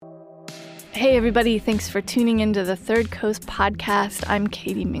Hey everybody, thanks for tuning into the Third Coast podcast. I'm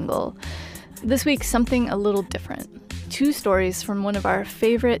Katie Mingle. This week, something a little different. 2 stories from one of our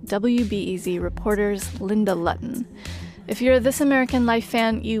favorite WBEZ reporters, Linda Lutton. If you're a This American Life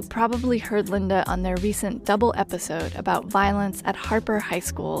fan, you probably heard Linda on their recent double episode about violence at Harper High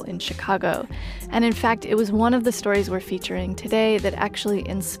School in Chicago. And in fact, it was one of the stories we're featuring today that actually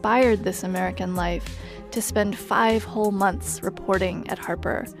inspired This American Life to spend 5 whole months reporting at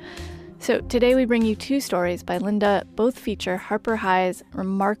Harper. So today we bring you 2 stories by Linda. Both feature Harper High's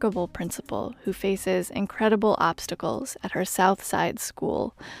remarkable principal who faces incredible obstacles at her South Side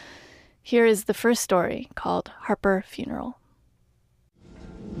school. Here is the first story, called Harper Funeral.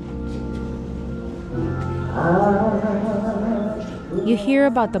 You hear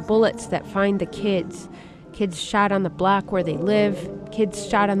about the bullets that find the kids. Kids shot on the block where they live, kids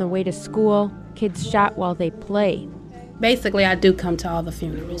shot on the way to school, kids shot while they play. Basically, I do come to all the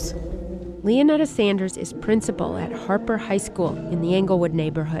funerals. Leonetta Sanders is principal at Harper High School in the Englewood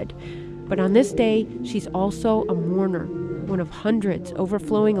neighborhood. But on this day, she's also a mourner, one of hundreds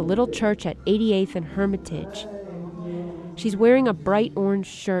overflowing a little church at 88th and Hermitage. She's wearing a bright orange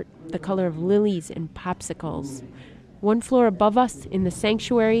shirt, the color of lilies and popsicles. 1 floor above us, in the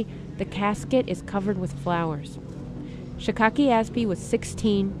sanctuary, the casket is covered with flowers. Shakaki Aspie was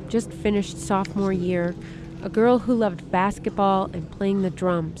 16, just finished sophomore year, a girl who loved basketball and playing the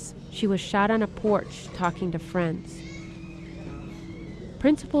drums. She was shot on a porch talking to friends.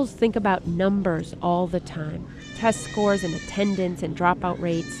 Principals think about numbers all the time. Test scores and attendance and dropout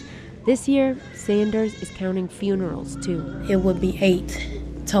rates. This year, Sanders is counting funerals, too. It would be 8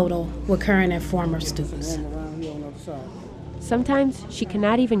 total with current and former students. Sometimes she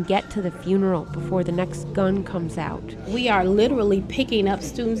cannot even get to the funeral before the next gun comes out. We are literally picking up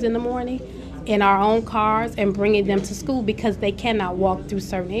students in the morning in our own cars and bringing them to school because they cannot walk through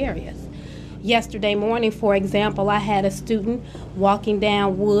certain areas. Yesterday morning, for example, I had a student walking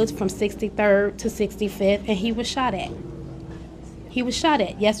down Woods from 63rd to 65th, and he was shot at. He was shot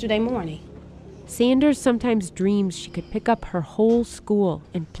at yesterday morning. Sanders sometimes dreams she could pick up her whole school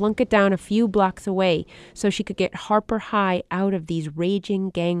and plunk it down a few blocks away so she could get Harper High out of these raging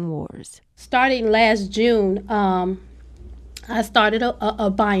gang wars. Starting last June, I started a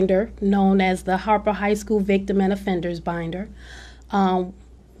binder known as the Harper High School Victim and Offenders Binder.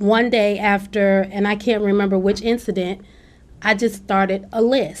 One day after, and I can't remember which incident, I just started a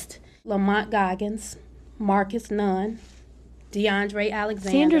list. Lamont Goggins, Marcus Nunn, DeAndre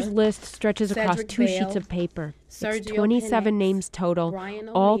Alexander. Sanders' list stretches Cedric across 2 Bell, sheets of paper. Sergio It's 27 Penix, names total, Brian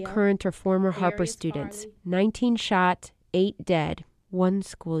all O'Neill, current or former Harper Darius students. Farley. 19 shot, 8 dead, 1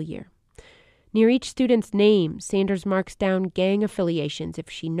 school year. Near each student's name, Sanders marks down gang affiliations if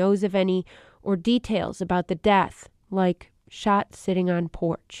she knows of any, or details about the death, like shot sitting on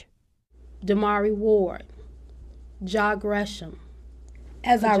porch. Damari Ward, Ja Gresham.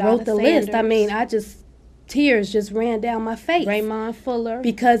 As I wrote the list, tears just ran down my face. Raymond Fuller.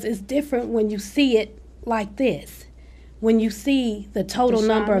 Because it's different when you see it like this. When you see the total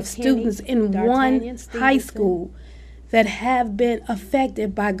number of students in one high school that have been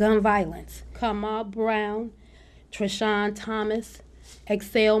affected by gun violence. Kamal Brown, Treshawn Thomas,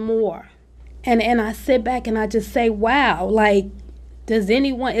 Excel Moore. And I sit back and I just say, wow, like, is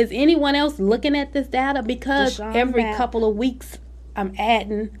anyone else looking at this data? Because every couple of weeks I'm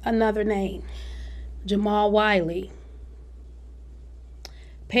adding another name. Jamal Wiley,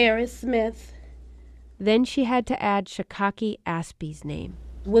 Paris Smith. Then she had to add Shakaki Aspie's name.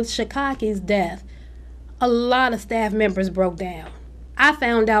 With Shakaki's death, a lot of staff members broke down. I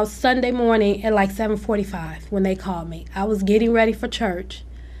found out Sunday morning at like 7:45 when they called me. I was getting ready for church,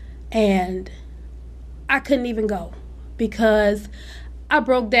 and I couldn't even go because I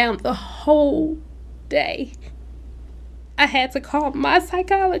broke down the whole day. I had to call my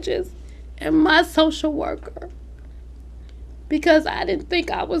psychologist and my social worker because I didn't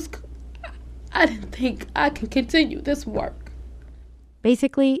think I could continue this work.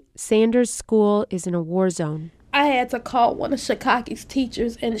 Basically, Sanders' school is in a war zone. I had to call one of Shakaki's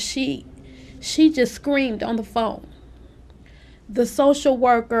teachers, and she just screamed on the phone. The social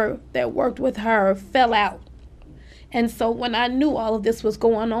worker that worked with her fell out. And so when I knew all of this was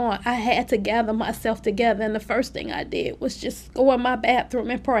going on, I had to gather myself together, and the first thing I did was just go in my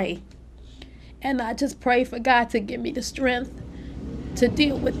bathroom and pray. And I just prayed for God to give me the strength to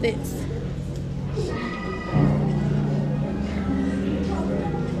deal with this.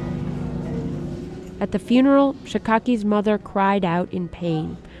 At the funeral, Shakaki's mother cried out in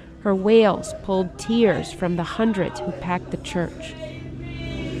pain. Her wails pulled tears from the hundreds who packed the church.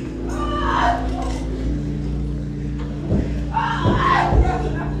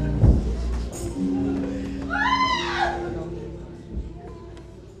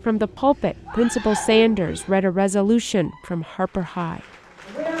 From the pulpit, Principal Sanders read a resolution from Harper High.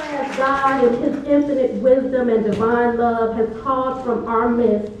 Whereas God in his infinite wisdom and divine love has called from our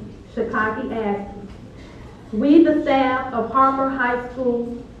midst Shikaki Askew, we, the staff of Harper High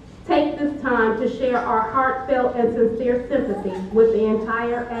School, take this time to share our heartfelt and sincere sympathy with the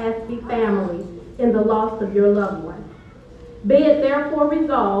entire Askew family in the loss of your loved one. Be it therefore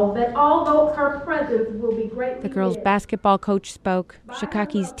resolved that although her presence will be greatly The girls' basketball coach spoke.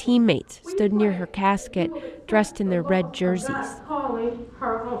 Shikaki's teammates stood near her casket, dressed in their red jerseys. calling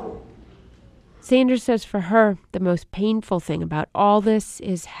her home. Sanders says for her, the most painful thing about all this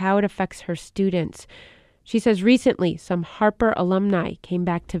is how it affects her students. She says recently some Harper alumni came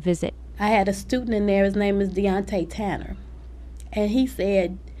back to visit. I had a student in there, his name is Deontay Tanner, and he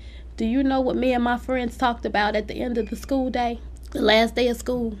said, "Do you know what me and my friends talked about at the end of the school day, the last day of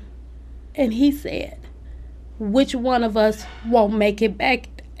school?" And he said, "Which one of us won't make it back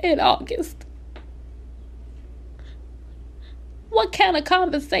in August?" What kind of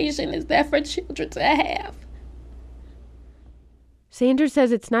conversation is that for children to have? Sanders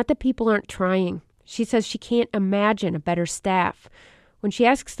says it's not that people aren't trying. She says she can't imagine a better staff. When she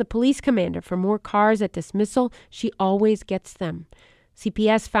asks the police commander for more cars at dismissal, she always gets them.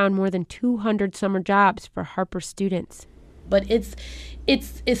 CPS found more than 200 summer jobs for Harper students. But it's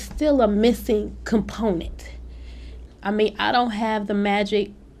still a missing component. I mean, I don't have the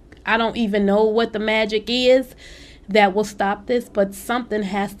magic. I don't even know what the magic is that will stop this, but something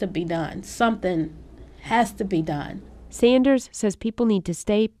has to be done. Something has to be done. Sanders says people need to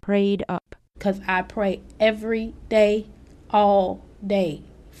stay prayed up. Because I pray every day, all day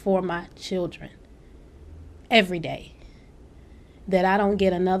for my children. Every day. That I don't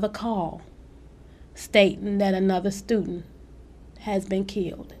get another call stating that another student has been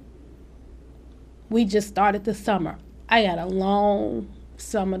killed. We just started the summer. I got a long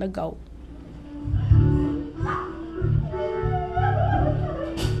summer to go.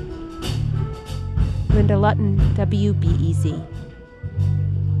 Linda Lutton, WBEZ.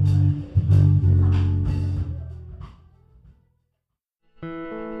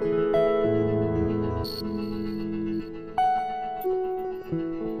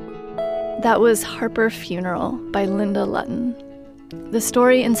 That was Harper Funeral by Linda Lutton. The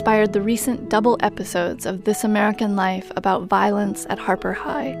story inspired the recent double episodes of This American Life about violence at Harper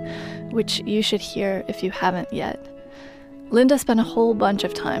High, which you should hear if you haven't yet. Linda spent a whole bunch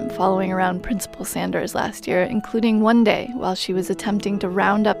of time following around Principal Sanders last year, including one day while she was attempting to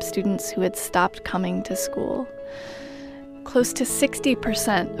round up students who had stopped coming to school. Close to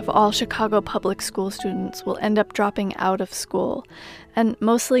 60% of all Chicago public school students will end up dropping out of school, and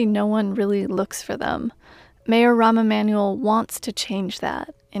mostly no one really looks for them. Mayor Rahm Emanuel wants to change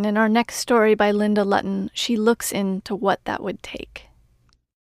that, and in our next story by Linda Lutton, she looks into what that would take.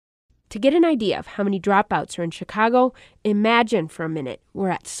 To get an idea of how many dropouts are in Chicago, imagine for a minute we're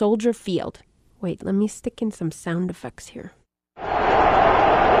at Soldier Field. Wait, let me stick in some sound effects here.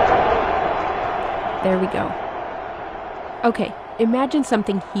 There we go. Okay, imagine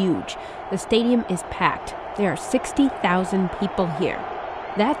something huge. The stadium is packed. There are 60,000 people here.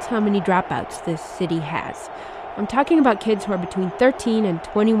 That's how many dropouts this city has. I'm talking about kids who are between 13 and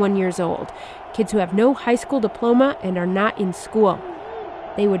 21 years old, kids who have no high school diploma and are not in school.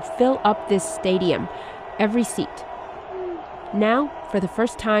 They would fill up this stadium, every seat. Now, for the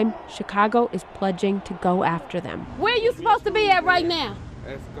first time, Chicago is pledging to go after them. Where are you supposed to be at right now?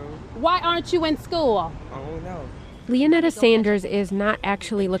 At school. Why aren't you in school? I don't know. Leonetta Sanders is not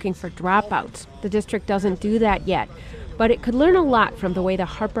actually looking for dropouts. The district doesn't do that yet. But it could learn a lot from the way the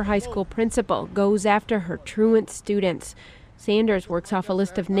Harper High School principal goes after her truant students. Sanders works off a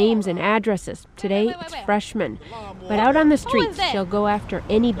list of names and addresses. Today, it's freshmen. But out on the streets, she'll go after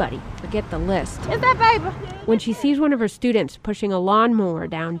anybody. Forget the list. Is that baby? When she sees one of her students pushing a lawnmower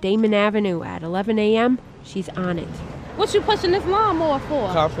down Damon Avenue at 11 a.m., she's on it. What you pushing this lawnmower for?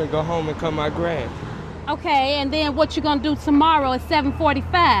 Call and go home and cut my grass. Okay, and then what you gonna do tomorrow at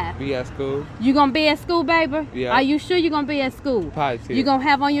 7:45? Be at school. You gonna be at school, baby? Yeah. Are you sure you gonna be at school? Positive. You gonna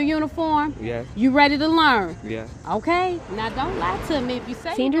have on your uniform? Yes. You ready to learn? Yes. Okay. Now don't lie to me if you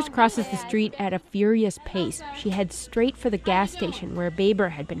say. Sanders crosses the street at a furious pace. She heads straight for the gas station where Baber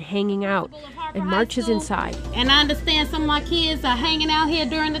had been hanging out and marches inside. And I understand some of my kids are hanging out here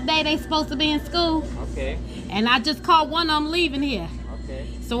during the day they supposed to be in school. Okay. And I just caught one of them leaving here. Okay.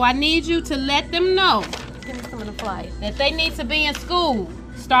 So I need you to let them know. Give me some of the flight. That they need to be in school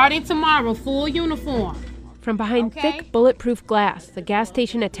starting tomorrow, full uniform. From behind thick, bulletproof glass, the gas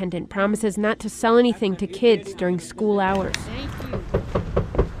station attendant promises not to sell anything to kids during school hours. Thank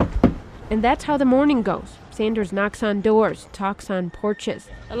you. And that's how the morning goes. Sanders knocks on doors, talks on porches.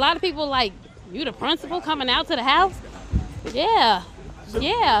 A lot of people like, you the principal coming out to the house? Yeah.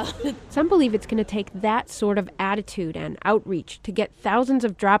 Some believe it's going to take that sort of attitude and outreach to get thousands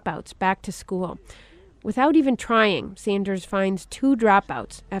of dropouts back to school. Without even trying, Sanders finds 2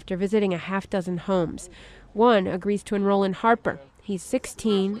 dropouts after visiting a half-dozen homes. One agrees to enroll in Harper. He's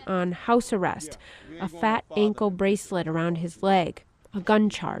 16, on house arrest, a fat ankle bracelet around his leg, a gun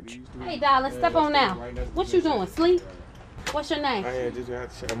charge. Hey, darling, step on now. What you doing, sleep? What's your name? I had just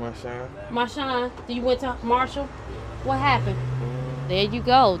got to Marshawn. Marshawn, you went to Marshall? What happened? There you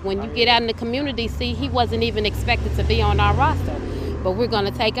go. When you get out in the community, see, he wasn't even expected to be on our roster. But we're going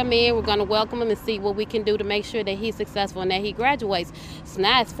to take him in, we're going to welcome him and see what we can do to make sure that he's successful and that he graduates. So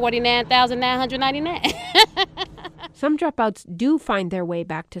now it's $49,999. Some dropouts do find their way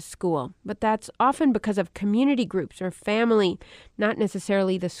back to school, but that's often because of community groups or family, not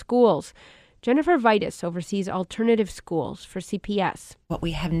necessarily the schools. Jennifer Vitus oversees alternative schools for CPS. What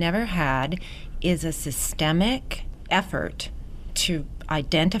we have never had is a systemic effort to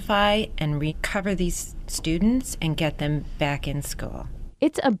identify and recover these students and get them back in school.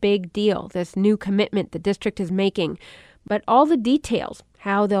 It's a big deal, this new commitment the district is making. But all the details,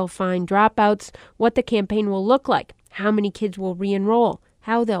 how they'll find dropouts, what the campaign will look like, how many kids will re-enroll,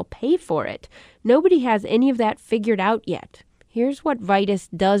 how they'll pay for it, nobody has any of that figured out yet. Here's what Vitus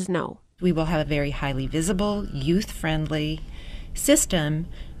does know. We will have a very highly visible, youth-friendly system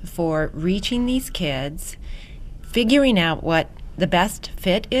for reaching these kids, figuring out what the best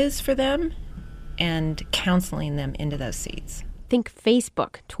fit is for them, and counseling them into those seats. Think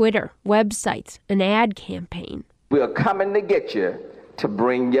Facebook, Twitter, websites, an ad campaign. We are coming to get you to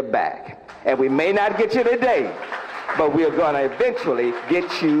bring you back. And we may not get you today, but we are going to eventually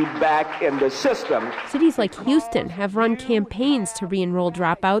get you back in the system. Cities like Houston have run campaigns to re-enroll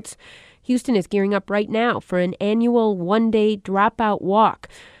dropouts. Houston is gearing up right now for an annual one-day dropout walk.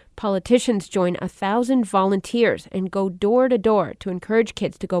 Politicians join 1,000 volunteers and go door to door to encourage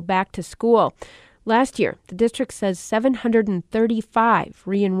kids to go back to school. Last year, the district says 735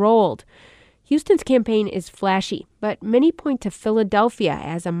 re-enrolled. Houston's campaign is flashy, but many point to Philadelphia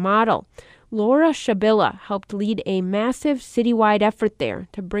as a model. Laura Shabilla helped lead a massive citywide effort there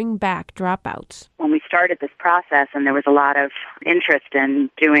to bring back dropouts. When we started this process and there was a lot of interest in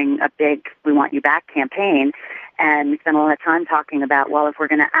doing a big We Want You Back campaign, and we spent a lot of time talking about, well, if we're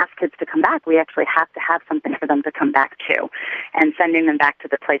going to ask kids to come back, we actually have to have something for them to come back to. And sending them back to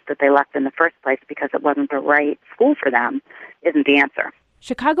the place that they left in the first place because it wasn't the right school for them isn't the answer.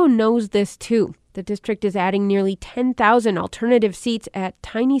 Chicago knows this too. The district is adding nearly 10,000 alternative seats at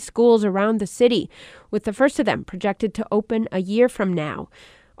tiny schools around the city, with the first of them projected to open a year from now.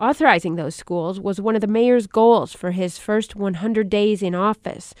 Authorizing those schools was one of the mayor's goals for his first 100 days in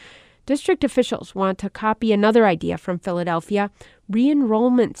office. District officials want to copy another idea from Philadelphia,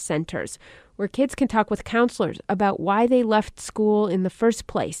 re-enrollment centers, where kids can talk with counselors about why they left school in the first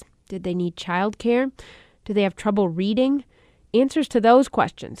place. Did they need childcare? Do they have trouble reading? Answers to those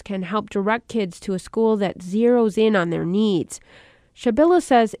questions can help direct kids to a school that zeroes in on their needs. Shabilla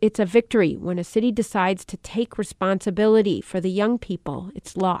says it's a victory when a city decides to take responsibility for the young people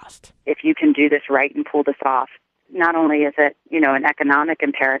it's lost. If you can do this right and pull this off, not only is it, an economic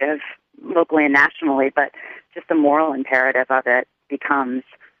imperative locally and nationally, but just the moral imperative of it becomes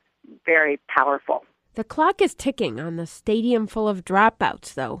very powerful. The clock is ticking on the stadium full of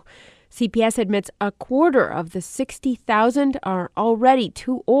dropouts, though. CPS admits a quarter of the 60,000 are already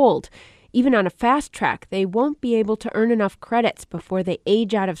too old. Even on a fast track, they won't be able to earn enough credits before they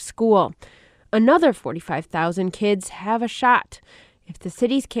age out of school. Another 45,000 kids have a shot if the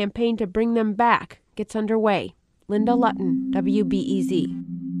city's campaign to bring them back gets underway. Linda Lutton, WBEZ.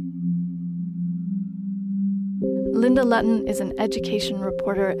 Linda Lutton is an education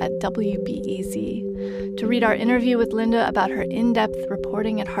reporter at WBEZ. To read our interview with Linda about her in-depth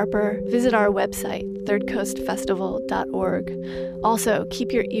reporting at Harper, visit our website, thirdcoastfestival.org. Also,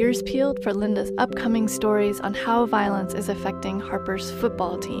 keep your ears peeled for Linda's upcoming stories on how violence is affecting Harper's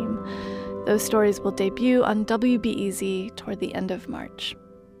football team. Those stories will debut on WBEZ toward the end of March.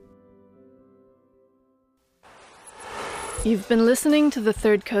 You've been listening to the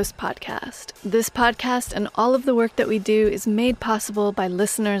Third Coast Podcast. This podcast and all of the work that we do is made possible by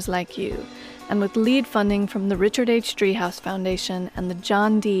listeners like you, and with lead funding from the Richard H. Driehaus Foundation and the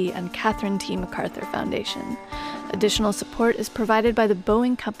John D. and Catherine T. MacArthur Foundation. Additional support is provided by the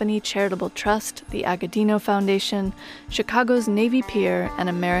Boeing Company Charitable Trust, the Agudino Foundation, Chicago's Navy Pier, and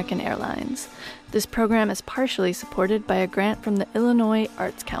American Airlines. This program is partially supported by a grant from the Illinois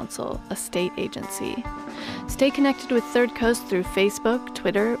Arts Council, a state agency. Stay connected with Third Coast through Facebook,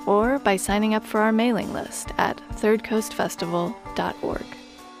 Twitter, or by signing up for our mailing list at thirdcoastfestival.org.